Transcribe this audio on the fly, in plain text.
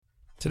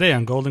Today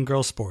on Golden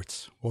Girls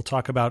Sports, we'll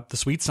talk about the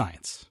sweet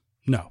science.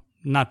 No,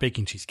 not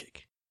baking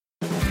cheesecake.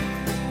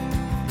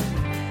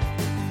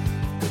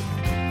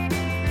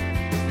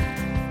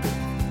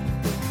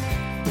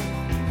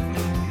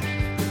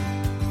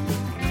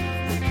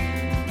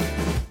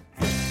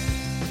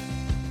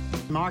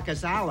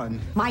 Marcus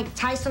Allen. Mike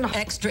Tyson.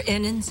 Extra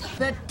innings.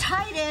 The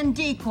tight end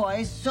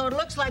decoys, so it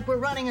looks like we're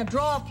running a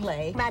draw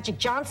play. Magic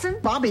Johnson.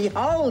 Bobby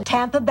Holt.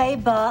 Tampa Bay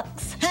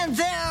Bucks. And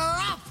they're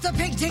off! The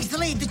pig takes the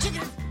lead. The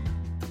chicken...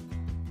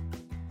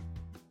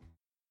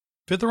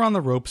 Fiddler on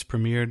the Ropes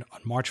premiered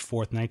on March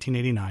 4th,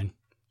 1989,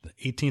 the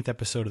 18th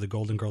episode of the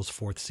Golden Girls'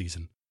 fourth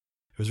season.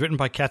 It was written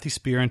by Kathy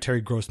Spear and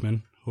Terry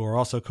Grossman, who are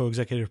also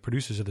co-executive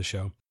producers of the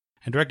show,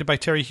 and directed by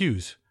Terry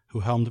Hughes,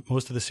 who helmed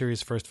most of the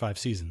series' first 5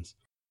 seasons.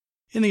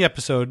 In the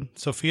episode,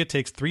 Sophia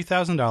takes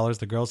 $3,000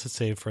 the girls had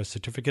saved for a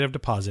certificate of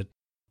deposit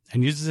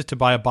and uses it to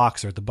buy a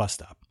boxer at the bus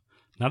stop.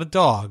 Not a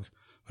dog,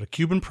 but a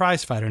Cuban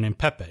prize fighter named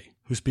Pepe,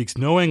 who speaks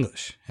no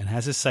English and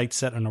has his sights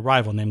set on a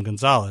rival named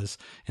Gonzalez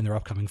in their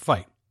upcoming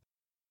fight.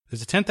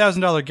 There's a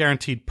 $10,000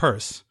 guaranteed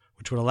purse,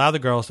 which would allow the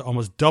girls to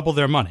almost double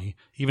their money,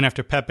 even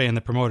after Pepe and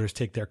the promoters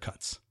take their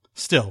cuts.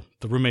 Still,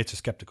 the roommates are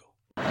skeptical.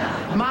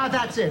 Ma,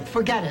 that's it.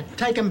 Forget it.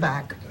 Take him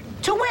back.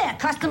 To where?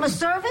 Customer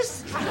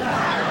service? Besides,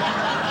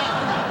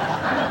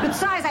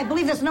 I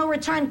believe there's no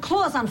return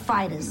clause on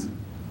fighters.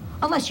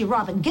 Unless you're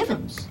Robin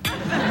Givens.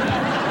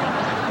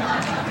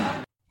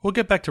 We'll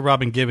get back to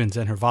Robin Givens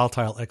and her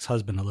volatile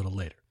ex-husband a little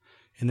later.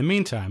 In the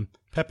meantime,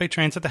 Pepe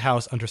trains at the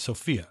house under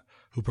Sophia,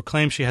 who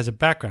proclaims she has a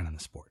background in the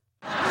sport.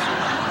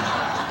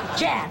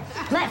 Jab,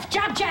 left,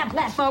 jab,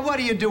 left. Ma, what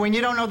are you doing? You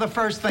don't know the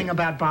first thing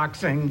about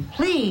boxing.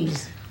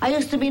 Please, I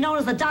used to be known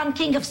as the Don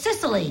King of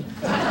Sicily.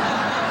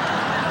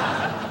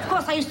 Of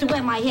course, I used to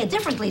wear my hair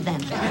differently then.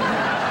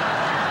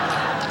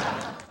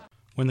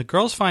 When the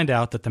girls find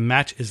out that the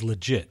match is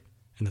legit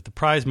and that the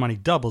prize money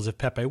doubles if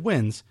Pepe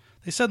wins,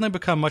 they suddenly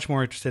become much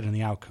more interested in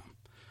the outcome.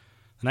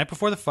 The night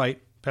before the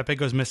fight, Pepe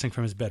goes missing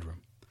from his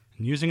bedroom.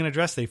 And using an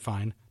address they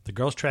find, the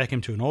girls track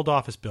him to an old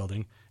office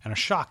building and are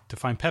shocked to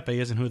find Pepe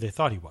isn't who they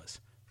thought he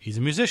was. He's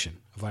a musician,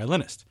 a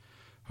violinist,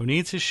 who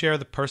needs his share of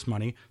the purse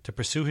money to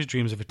pursue his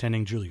dreams of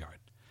attending Juilliard.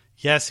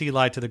 Yes, he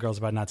lied to the girls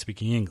about not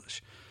speaking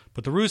English,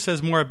 but the ruse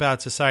says more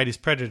about society's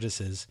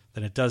prejudices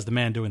than it does the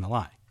man doing the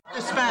lie.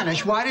 The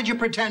Spanish. Why did you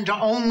pretend to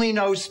only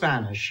know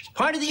Spanish?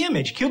 Part of the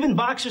image. Cuban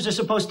boxers are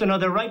supposed to know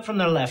their right from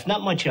their left,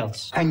 not much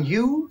else. And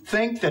you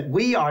think that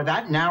we are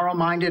that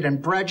narrow-minded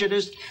and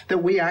prejudiced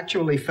that we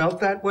actually felt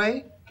that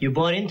way? You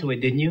bought into it,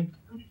 didn't you?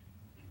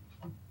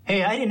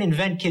 Hey, I didn't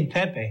invent Kid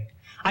Pepe.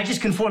 I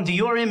just conformed to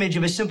your image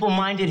of a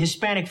simple-minded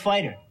Hispanic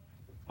fighter.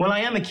 Well,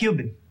 I am a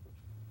Cuban.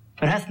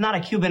 But hath not a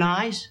Cuban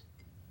eyes?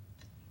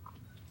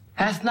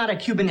 Hath not a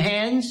Cuban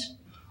hands,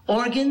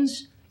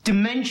 organs,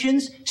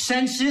 dimensions,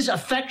 senses,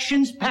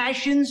 affections,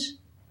 passions?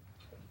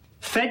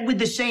 Fed with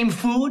the same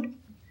food?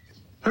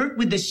 Hurt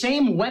with the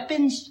same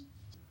weapons?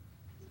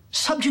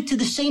 Subject to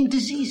the same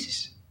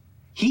diseases?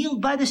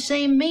 Healed by the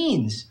same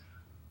means?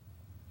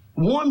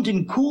 Warmed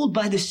and cooled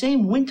by the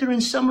same winter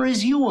and summer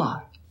as you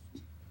are?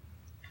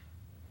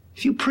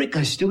 If you prick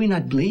us, do we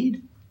not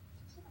bleed?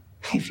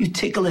 If you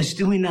tickle us,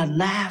 do we not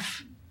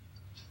laugh?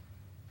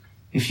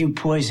 If you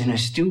poison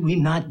us, do we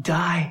not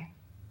die?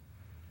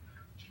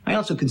 I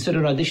also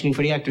considered auditioning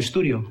for the Actors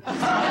Studio.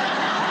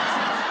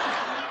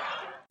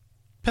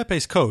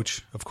 Pepe's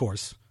coach, of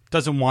course,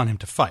 doesn't want him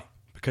to fight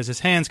because his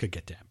hands could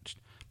get damaged.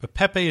 But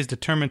Pepe is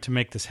determined to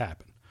make this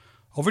happen.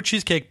 Over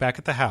cheesecake back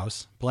at the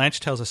house,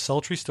 Blanche tells a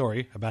sultry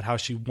story about how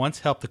she once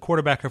helped the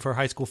quarterback of her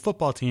high school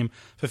football team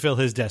fulfill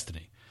his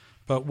destiny.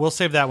 But we'll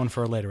save that one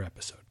for a later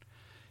episode.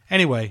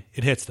 Anyway,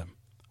 it hits them.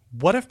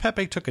 What if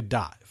Pepe took a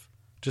dive?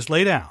 Just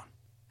lay down.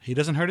 He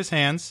doesn't hurt his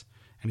hands,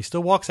 and he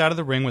still walks out of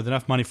the ring with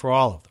enough money for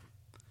all of them.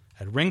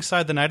 At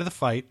ringside the night of the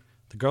fight,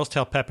 the girls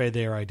tell Pepe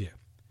their idea.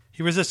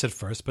 He resists at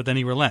first, but then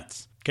he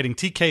relents, getting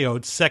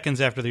TKO'd seconds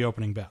after the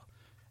opening bell.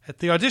 At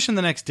the audition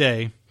the next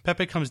day,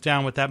 Pepe comes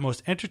down with that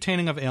most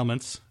entertaining of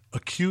ailments,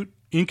 acute,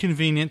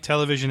 inconvenient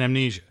television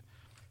amnesia.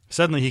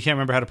 Suddenly he can't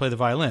remember how to play the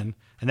violin,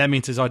 and that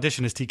means his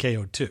audition is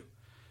TKO'd too.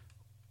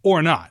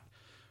 Or not.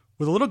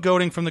 With a little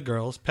goading from the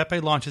girls,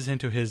 Pepe launches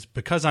into his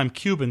 "Because I'm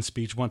Cuban"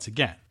 speech once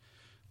again.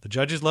 The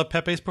judges love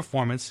Pepe's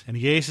performance, and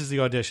he aces the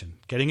audition,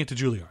 getting into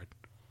Juilliard.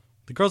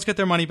 The girls get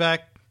their money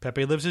back,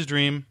 Pepe lives his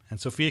dream,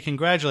 and Sophia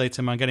congratulates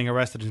him on getting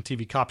arrested in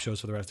TV cop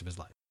shows for the rest of his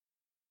life.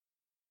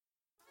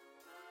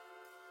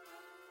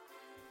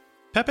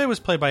 Pepe was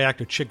played by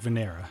actor Chick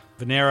Venera.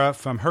 Venera,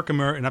 from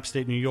Herkimer in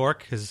upstate New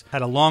York, has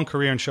had a long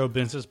career in show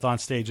business, both on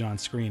stage and on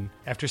screen.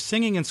 After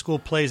singing in school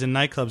plays and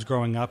nightclubs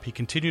growing up, he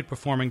continued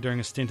performing during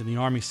a stint in the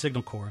Army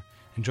Signal Corps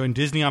and joined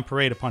Disney on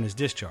Parade upon his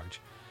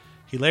discharge.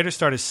 He later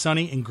starred as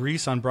Sonny in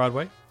Grease on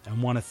Broadway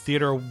and won a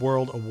Theatre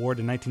World Award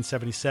in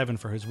 1977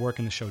 for his work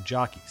in the show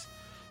Jockeys.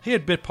 He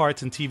had bit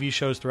parts in TV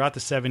shows throughout the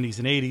 70s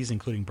and 80s,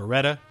 including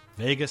Beretta,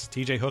 Vegas,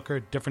 TJ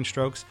Hooker, Different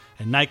Strokes,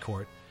 and Night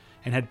Court,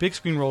 and had big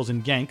screen roles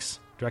in Yanks,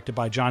 directed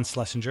by John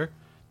Schlesinger,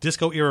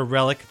 disco-era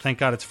relic Thank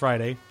God It's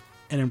Friday,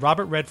 and in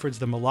Robert Redford's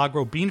The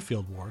Milagro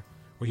Beanfield War,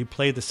 where he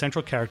played the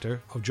central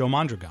character of Joe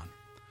Mondragon.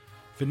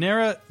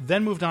 Venera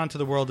then moved on to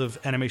the world of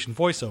animation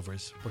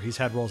voiceovers, where he's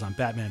had roles on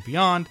Batman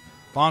Beyond,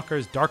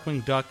 Bonkers,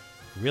 Darkwing Duck,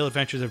 The Real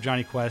Adventures of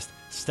Johnny Quest,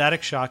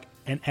 Static Shock,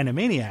 and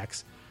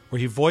Animaniacs, where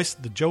he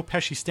voiced the Joe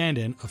Pesci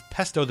stand-in of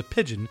Pesto the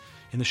Pigeon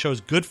in the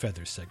show's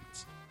Goodfeathers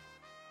segments.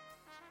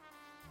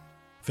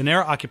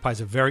 Venera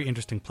occupies a very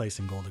interesting place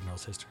in Golden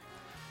Girls history.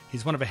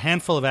 He's one of a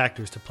handful of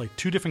actors to play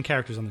two different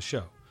characters on the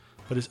show,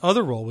 but his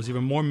other role was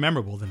even more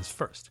memorable than his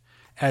first.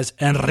 As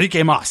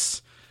Enrique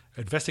Mas,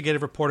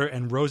 investigative reporter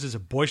and Rose's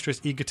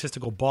boisterous,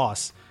 egotistical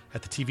boss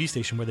at the TV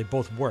station where they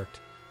both worked,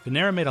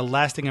 Venera made a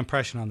lasting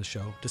impression on the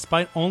show,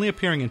 despite only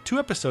appearing in 2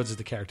 episodes as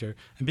the character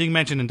and being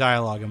mentioned in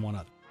dialogue in one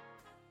other.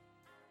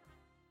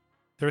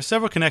 There are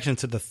several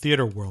connections to the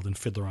theater world in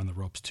Fiddler on the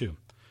Ropes, too.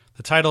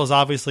 The title is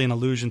obviously an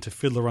allusion to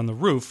Fiddler on the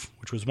Roof,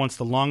 which was once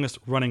the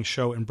longest-running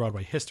show in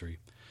Broadway history.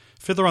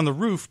 Fiddler on the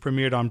Roof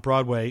premiered on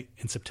Broadway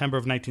in September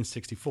of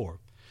 1964,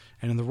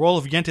 and in the role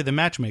of Yente the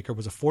Matchmaker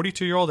was a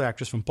 42-year-old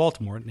actress from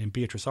Baltimore named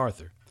Beatrice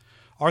Arthur.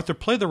 Arthur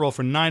played the role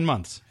for 9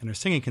 months, and her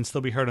singing can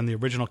still be heard on the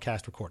original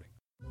cast recording.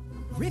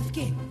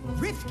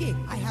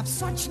 Rifki, I have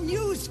such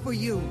news for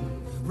you.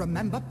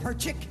 Remember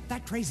Perchik,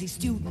 that crazy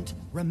student?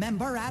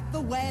 Remember at the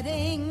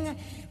wedding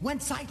when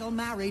Seitel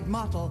married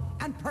Muttle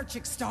and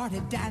Perchik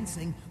started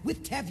dancing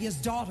with Tevye's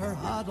daughter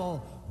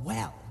Huddle?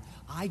 Well,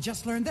 I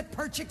just learned that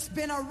Perchik's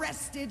been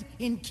arrested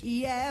in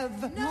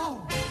Kiev.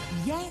 No.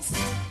 Yes.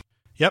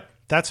 Yep,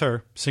 that's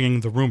her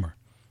singing The Rumor.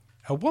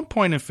 At one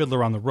point in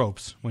Fiddler on the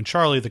Ropes, when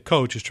Charlie the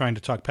coach is trying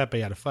to talk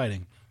Pepe out of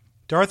fighting,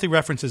 Dorothy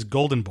references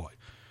Golden Boy,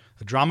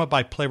 a drama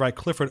by playwright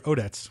Clifford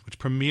Odets, which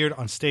premiered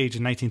on stage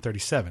in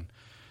 1937.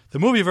 The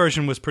movie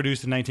version was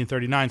produced in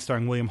 1939,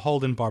 starring William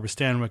Holden, Barbara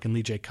Stanwyck, and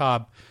Lee J.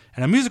 Cobb,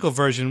 and a musical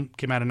version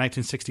came out in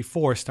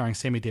 1964, starring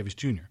Sammy Davis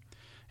Jr.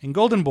 In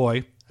Golden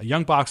Boy, a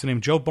young boxer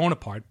named Joe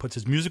Bonaparte puts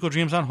his musical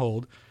dreams on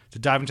hold to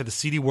dive into the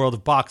seedy world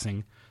of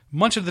boxing,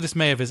 much to the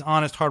dismay of his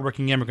honest,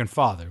 hardworking immigrant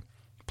father,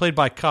 played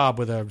by Cobb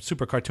with a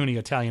super cartoony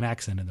Italian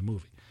accent in the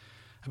movie.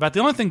 About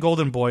the only thing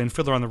Golden Boy and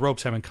Fiddler on the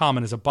Ropes have in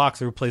common is a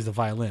boxer who plays the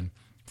violin.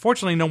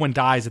 Fortunately, no one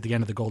dies at the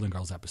end of the Golden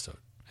Girls episode,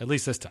 at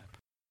least this time.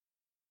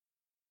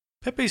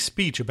 Pepe's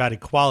speech about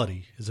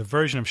equality is a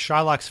version of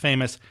Shylock's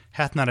famous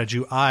 "Hath not a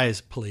Jew eyes"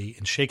 plea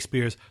in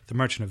Shakespeare's The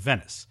Merchant of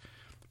Venice.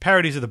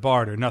 Parodies of the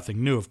Bard are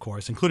nothing new, of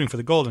course, including for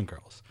the Golden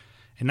Girls.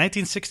 In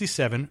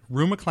 1967,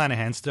 Rue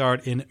McClanahan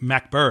starred in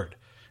Macbird,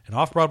 an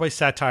off-Broadway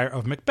satire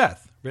of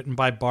Macbeth, written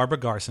by Barbara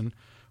Garson,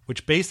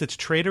 which based its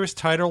traitorous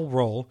title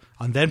role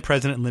on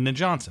then-President Lyndon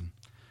Johnson.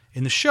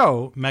 In the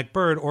show,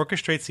 Macbird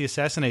orchestrates the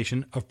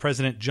assassination of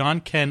President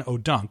John Ken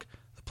O'Dunk,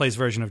 the play's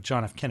version of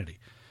John F. Kennedy.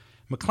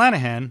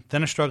 McClanahan,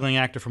 then a struggling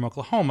actor from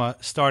Oklahoma,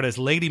 starred as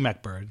Lady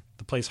Macbird,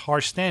 the play's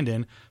harsh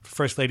stand-in for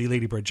First Lady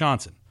Lady Bird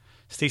Johnson.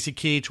 Stacey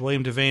Keach,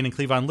 William Devane, and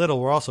Cleavon Little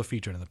were also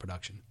featured in the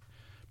production.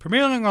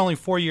 Premiering only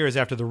 4 years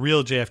after the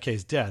real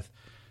JFK's death,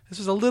 this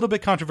was a little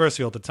bit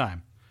controversial at the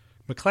time.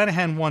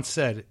 McClanahan once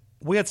said,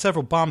 "We had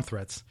several bomb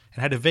threats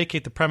and had to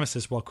vacate the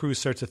premises while crews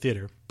searched the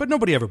theater, but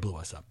nobody ever blew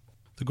us up."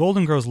 The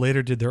Golden Girls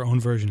later did their own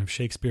version of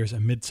Shakespeare's A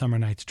Midsummer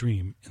Night's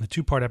Dream in the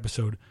 2-part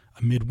episode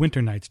A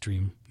Midwinter Night's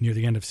Dream near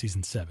the end of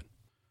Season 7.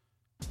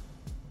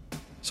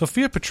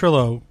 Sophia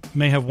Petrillo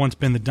may have once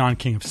been the Don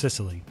King of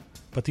Sicily,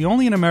 but the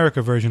only in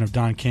America version of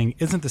Don King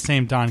isn't the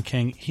same Don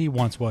King he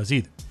once was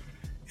either.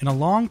 In a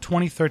long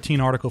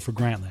 2013 article for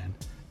Grantland,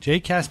 J.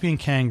 Caspian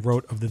Kang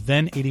wrote of the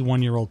then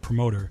 81-year-old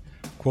promoter,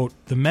 quote,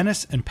 "The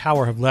menace and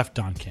power have left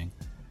Don King.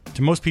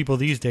 To most people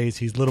these days,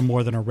 he's little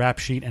more than a rap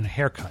sheet and a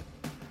haircut.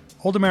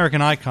 Old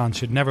American icons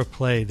should never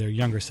play their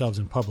younger selves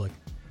in public.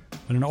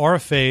 When an aura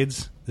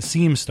fades, the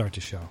seams start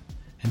to show.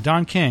 And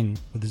Don King,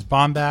 with his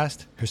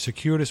bombast, his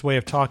circuitous way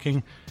of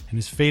talking, and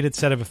his faded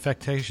set of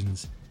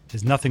affectations,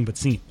 is nothing but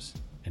seams."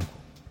 End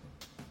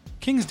quote.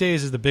 King's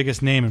days as the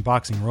biggest name in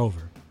boxing are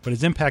over, but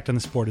his impact on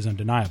the sport is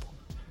undeniable.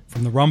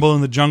 From the Rumble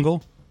in the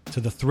Jungle, to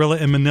the Thrilla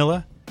in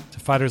Manila, to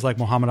fighters like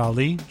Muhammad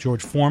Ali,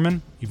 George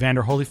Foreman,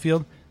 Evander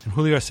Holyfield, and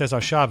Julio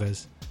Cesar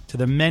Chavez, to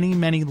the many,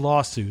 many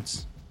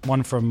lawsuits,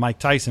 one from Mike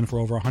Tyson for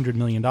over $100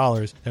 million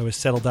that was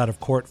settled out of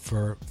court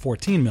for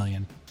 $14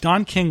 million,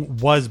 Don King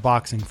was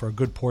boxing for a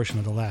good portion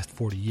of the last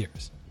 40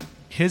 years.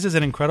 His is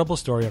an incredible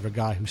story of a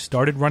guy who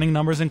started running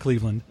numbers in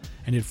Cleveland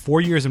and did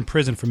 4 years in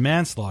prison for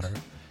manslaughter,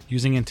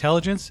 using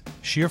intelligence,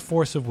 sheer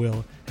force of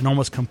will, and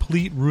almost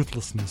complete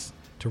ruthlessness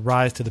to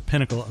rise to the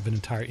pinnacle of an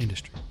entire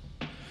industry.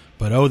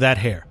 But oh, that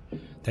hair.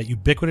 That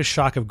ubiquitous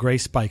shock of gray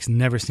spikes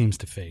never seems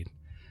to fade.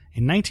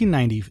 In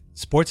 1990,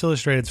 Sports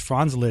Illustrated's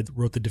Franz Lidd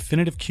wrote the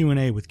definitive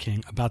Q&A with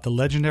King about the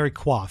legendary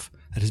coif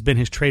that has been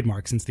his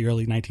trademark since the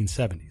early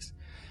 1970s.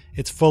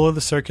 It's full of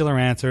the circular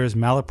answers,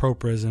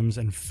 malapropisms,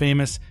 and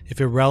famous, if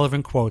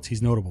irrelevant, quotes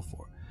he's notable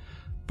for.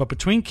 But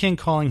between King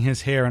calling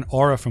his hair an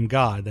aura from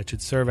God that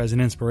should serve as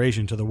an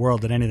inspiration to the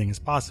world that anything is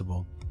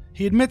possible,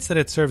 he admits that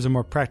it serves a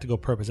more practical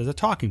purpose as a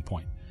talking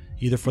point,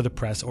 either for the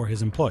press or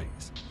his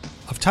employees.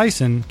 Of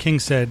Tyson, King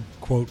said,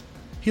 quote,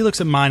 "He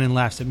looks at mine and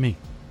laughs at me.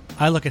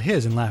 I look at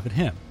his and laugh at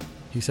him.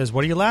 He says,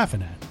 'What are you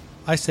laughing at?'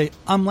 I say,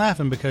 I'm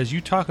laughing because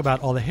you talk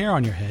about all the hair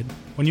on your head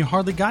when you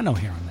hardly got no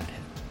hair on that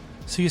head.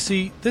 So you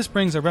see, this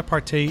brings a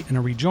repartee and a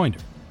rejoinder.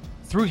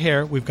 Through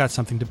hair, we've got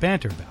something to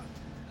banter about.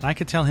 And I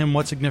could tell him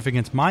what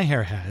significance my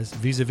hair has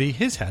vis-a-vis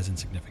his has in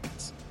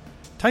significance.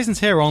 Tyson's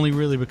hair only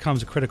really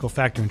becomes a critical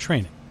factor in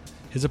training.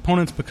 His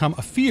opponents become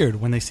afeared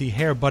when they see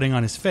hair budding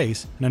on his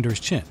face and under his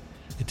chin.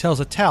 It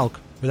tells a talc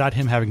without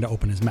him having to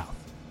open his mouth.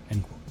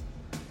 End quote.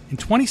 In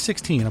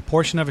 2016, a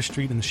portion of a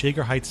street in the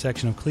Shaker Heights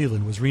section of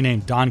Cleveland was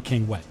renamed Don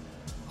King Way.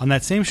 On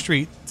that same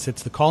street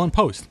sits the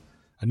Call-and-Post,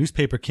 a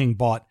newspaper King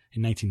bought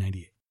in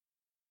 1998.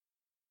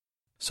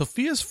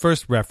 Sophia's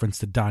first reference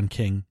to Don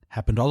King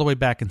happened all the way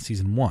back in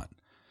Season 1.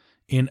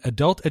 In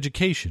Adult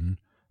Education,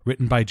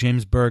 written by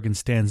James Berg and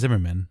Stan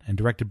Zimmerman and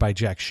directed by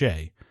Jack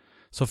Shea,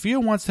 Sophia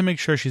wants to make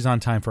sure she's on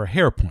time for a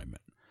hair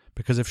appointment,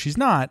 because if she's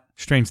not,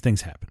 strange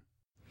things happen.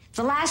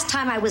 The last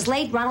time I was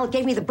late, Ronald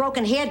gave me the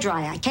broken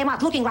hairdryer. I came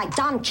out looking like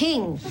Don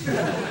King.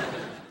 There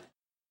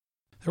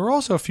were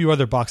also a few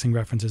other boxing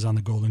references on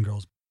the Golden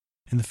Girls.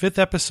 In the 5th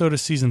episode of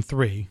Season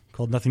 3,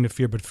 called Nothing to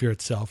Fear But Fear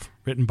Itself,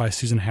 written by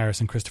Susan Harris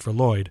and Christopher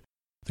Lloyd,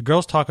 the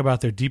girls talk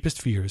about their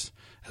deepest fears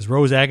as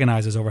Rose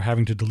agonizes over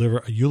having to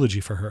deliver a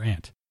eulogy for her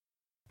aunt.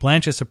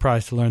 Blanche is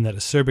surprised to learn that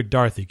acerbic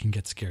Dorothy can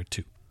get scared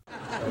too.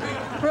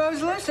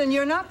 Rose, listen,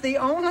 you're not the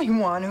only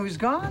one who's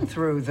gone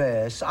through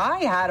this.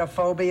 I had a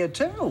phobia,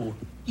 too.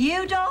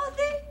 You,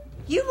 Dorothy?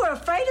 You were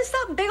afraid of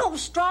some big old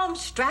strong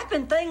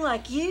strapping thing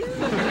like you?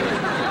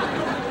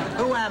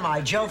 Who am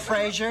I, Joe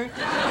Frazier?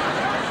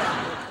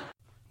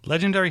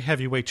 Legendary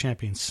heavyweight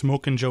champion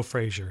Smokin' Joe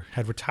Frazier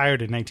had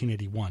retired in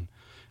 1981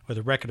 with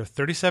a record of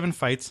 37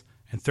 fights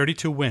and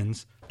 32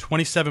 wins,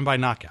 27 by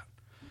knockout.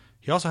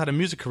 He also had a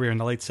music career in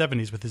the late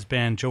 70s with his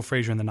band Joe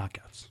Frazier and the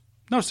Knockouts.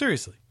 No,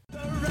 seriously.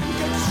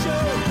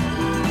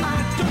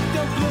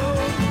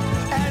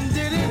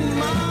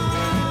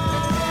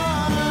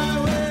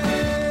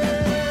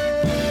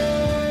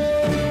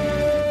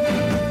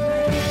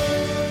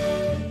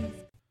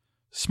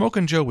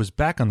 Smokin' Joe was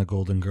back on the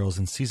Golden Girls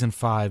in Season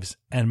 5's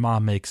And Ma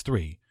Makes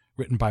 3,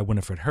 written by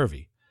Winifred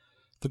Hervey.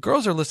 The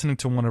girls are listening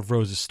to one of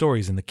Rose's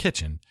stories in the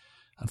kitchen.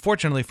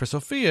 Unfortunately for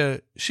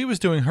Sophia, she was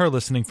doing her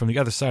listening from the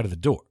other side of the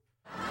door.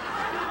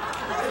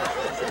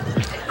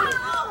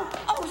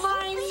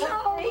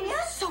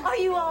 Are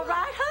you all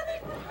right,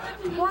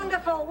 honey?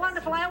 Wonderful,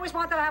 wonderful. I always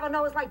wanted to have a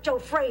nose like Joe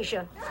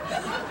Frazier.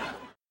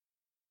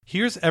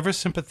 Here's ever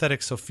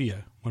sympathetic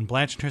Sophia when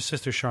Blanche and her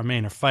sister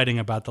Charmaine are fighting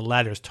about the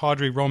latter's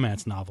tawdry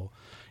romance novel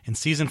in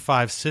Season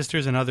 5's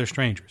Sisters and Other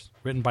Strangers,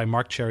 written by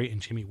Mark Cherry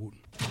and Jimmy Wooten.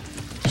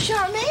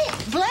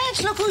 Charmaine!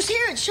 Blanche, look who's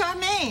here. It's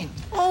Charmaine.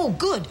 Oh,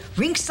 good.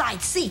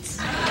 Ringside seats.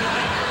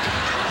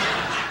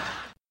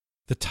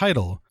 The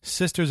title,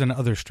 Sisters and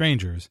Other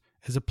Strangers,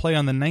 is a play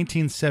on the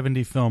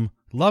 1970 film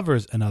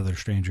Lovers and Other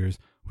Strangers,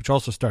 which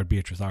also starred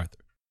Beatrice Arthur.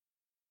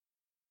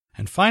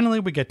 And finally,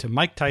 we get to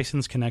Mike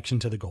Tyson's connection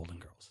to the Golden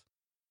Girls.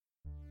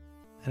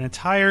 An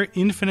entire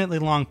infinitely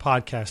long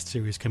podcast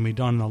series can be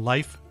done on the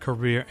life,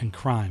 career, and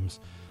crimes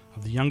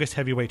of the youngest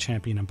heavyweight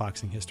champion in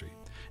boxing history.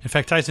 In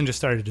fact, Tyson just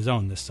started his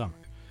own this summer.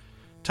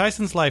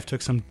 Tyson's life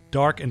took some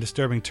dark and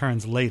disturbing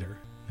turns later,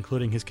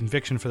 including his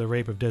conviction for the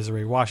rape of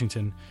Desiree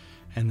Washington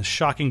and the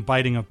shocking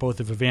biting of both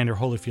of Evander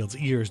Holyfield's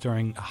ears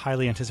during a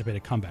highly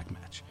anticipated comeback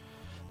match.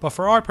 But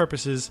for our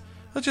purposes,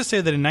 let's just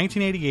say that in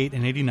 1988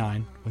 and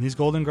 89, when these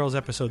Golden Girls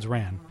episodes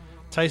ran,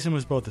 Tyson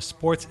was both a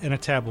sports and a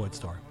tabloid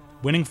star,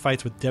 winning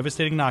fights with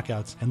devastating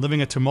knockouts and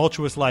living a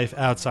tumultuous life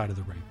outside of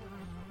the ring.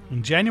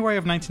 In January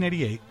of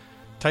 1988,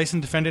 Tyson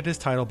defended his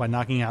title by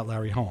knocking out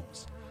Larry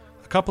Holmes.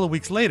 A couple of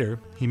weeks later,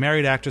 he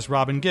married actress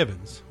Robin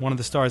Givens, one of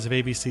the stars of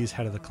ABC's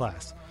Head of the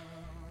Class.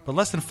 But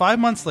less than 5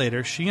 months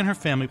later, she and her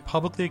family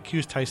publicly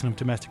accused Tyson of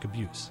domestic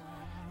abuse.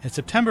 In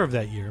September of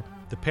that year,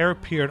 the pair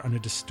appeared on a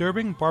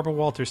disturbing Barbara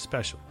Walters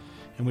special,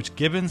 in which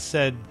Givens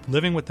said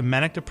living with the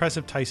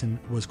manic-depressive Tyson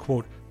was,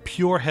 quote,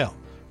 pure hell,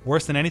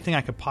 worse than anything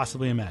I could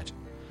possibly imagine.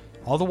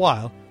 All the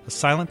while, a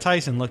silent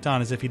Tyson looked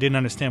on as if he didn't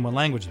understand what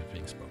language was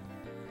being spoken.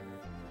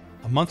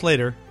 A month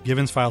later,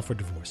 Givens filed for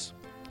divorce.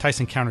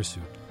 Tyson countersued.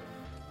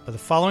 By the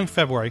following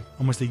February,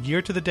 almost a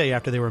year to the day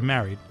after they were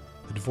married,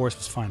 the divorce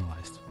was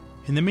finalized.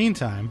 In the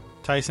meantime,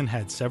 Tyson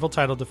had several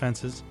title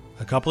defenses,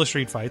 a couple of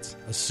street fights,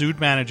 a sued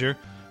manager,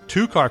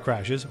 2 car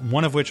crashes,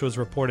 one of which was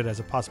reported as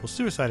a possible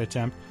suicide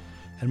attempt,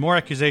 and more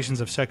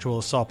accusations of sexual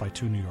assault by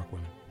 2 New York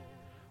women.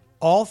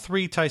 All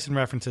 3 Tyson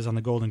references on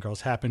the Golden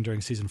Girls happened during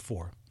Season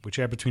 4, which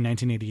aired between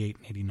 1988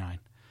 and 89.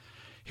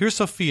 Here's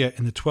Sophia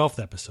in the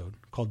 12th episode,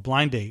 called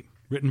Blind Date,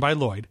 written by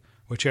Lloyd,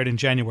 which aired in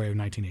January of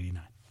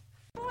 1989.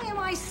 Boy, am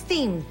I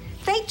steamed.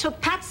 They took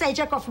Pat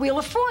Sajak off Wheel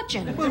of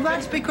Fortune. Well,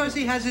 that's because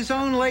he has his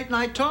own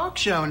late-night talk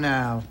show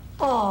now.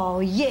 Oh,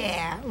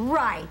 yeah,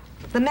 right.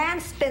 The man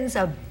spins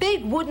a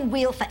big wooden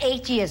wheel for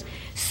 8 years.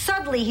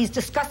 Suddenly, he's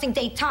discussing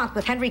détente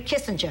with Henry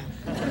Kissinger.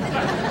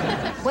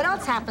 What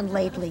else happened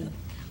lately?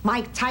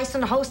 Mike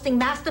Tyson hosting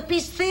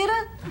Masterpiece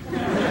Theater?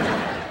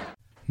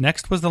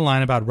 Next was the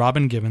line about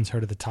Robin Givens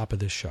heard at the top of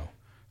this show.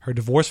 Her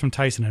divorce from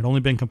Tyson had only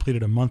been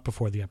completed a month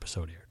before the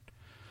episode aired.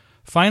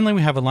 Finally,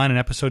 we have a line in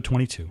episode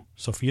 22,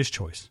 Sophia's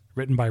Choice,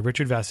 written by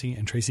Richard Vassy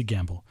and Tracy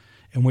Gamble,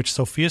 in which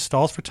Sophia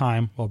stalls for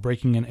time while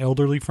breaking an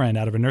elderly friend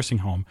out of a nursing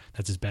home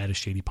that's as bad as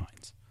Shady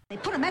Pines. They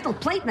put a metal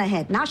plate in her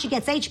head. Now she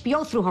gets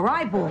HBO through her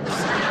eyeballs.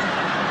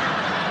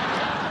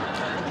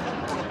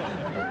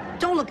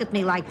 Don't look at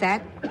me like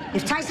that.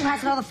 If Tyson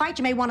has another fight,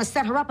 you may want to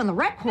set her up in the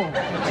rec hall.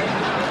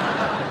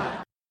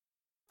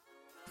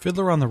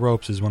 Fiddler on the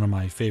Ropes is one of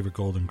my favorite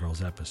Golden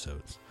Girls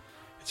episodes.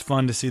 It's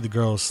fun to see the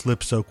girls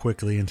slip so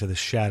quickly into the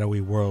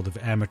shadowy world of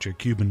amateur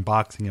Cuban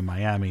boxing in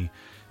Miami,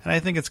 and I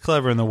think it's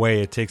clever in the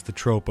way it takes the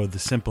trope of the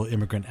simple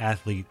immigrant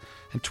athlete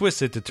and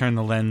twists it to turn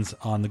the lens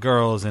on the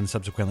girls and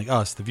subsequently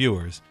us, the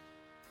viewers.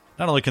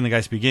 Not only can the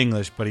guy speak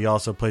English, but he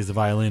also plays the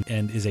violin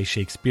and is a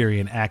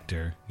Shakespearean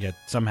actor, yet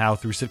somehow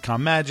through sitcom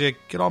magic,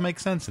 it all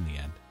makes sense in the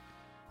end.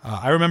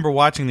 I remember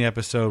watching the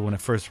episode when it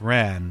first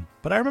ran,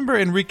 but I remember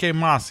Enrique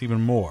Mas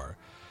even more.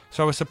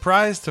 So I was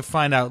surprised to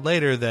find out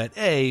later that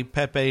A,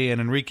 Pepe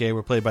and Enrique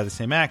were played by the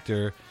same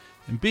actor,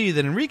 and B,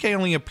 that Enrique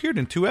only appeared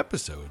in 2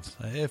 episodes.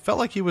 It felt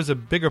like he was a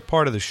bigger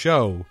part of the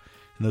show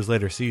in those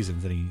later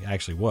seasons than he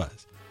actually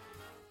was.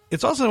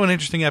 It's also an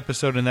interesting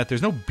episode in that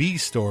there's no B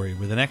story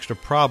with an extra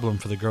problem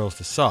for the girls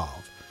to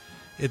solve.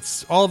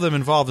 It's all of them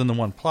involved in the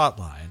one plot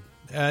line,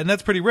 and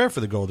that's pretty rare for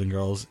the Golden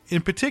Girls,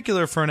 in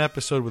particular for an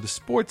episode with a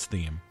sports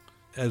theme.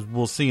 As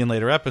we'll see in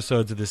later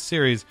episodes of this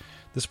series,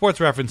 the sports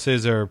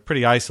references are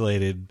pretty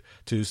isolated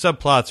to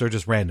subplots or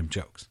just random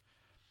jokes.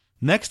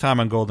 Next time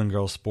on Golden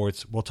Girls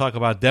Sports, we'll talk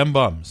about them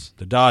bums,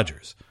 the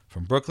Dodgers,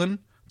 from Brooklyn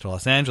to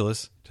Los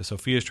Angeles to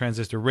Sophia's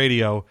transistor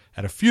radio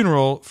at a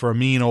funeral for a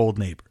mean old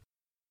neighbor.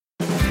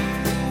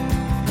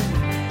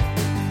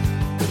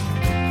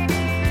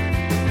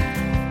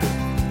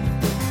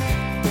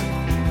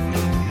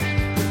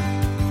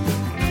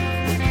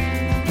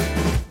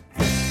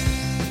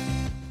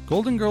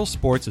 Golden Girls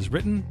Sports is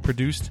written,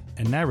 produced,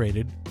 and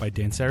narrated by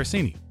Dan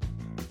Saraceni.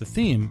 The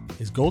theme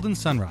is Golden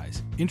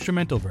Sunrise,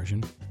 instrumental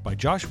version by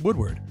Josh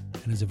Woodward,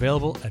 and is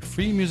available at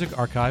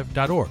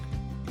freemusicarchive.org.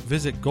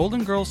 Visit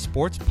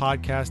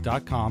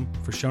goldengirlsportspodcast.com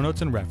for show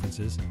notes and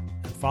references,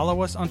 and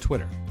follow us on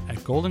Twitter at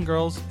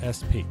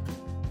GoldenGirlsSP.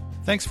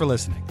 Thanks for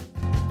listening.